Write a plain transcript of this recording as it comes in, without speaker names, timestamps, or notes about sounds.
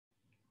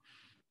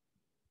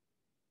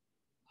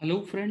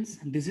Hello friends,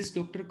 this is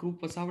Dr. Krup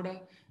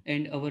VAsavda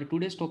and our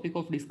today's topic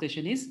of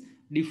discussion is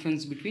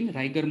difference between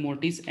rigor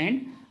mortis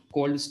and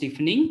cold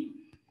stiffening.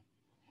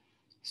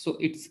 So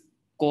its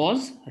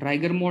cause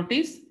rigor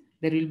mortis,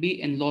 there will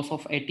be a loss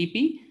of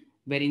ATP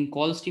wherein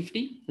cold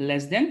stiffening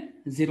less than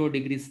 0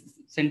 degrees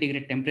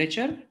centigrade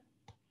temperature.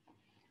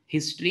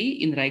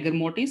 History in rigor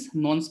mortis,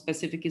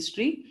 non-specific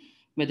history,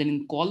 whether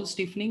in cold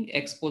stiffening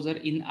exposure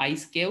in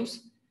ice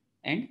caves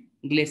and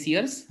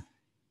glaciers.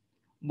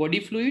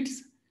 Body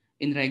fluids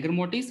in rigor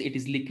mortis, it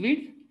is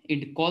liquid.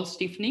 In cold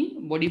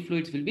stiffening, body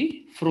fluids will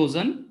be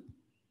frozen.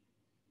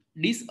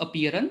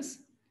 Disappearance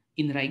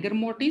in rigor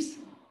mortis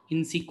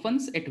in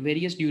sequence at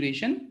various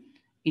duration.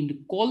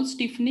 In cold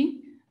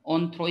stiffening,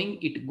 on throwing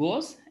it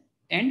goes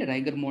and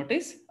rigor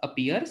mortis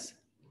appears.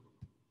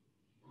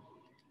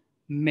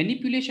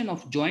 Manipulation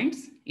of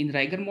joints in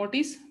rigor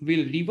mortis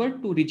will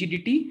revert to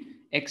rigidity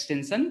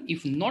extension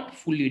if not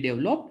fully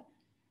developed,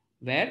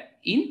 where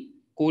in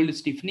cold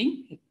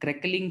stiffening,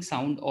 crackling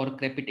sound or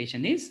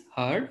crepitation is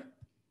heard.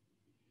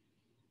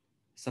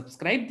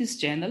 Subscribe this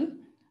channel,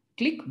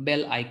 click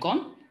bell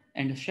icon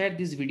and share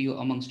this video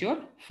amongst your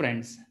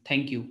friends.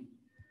 Thank you.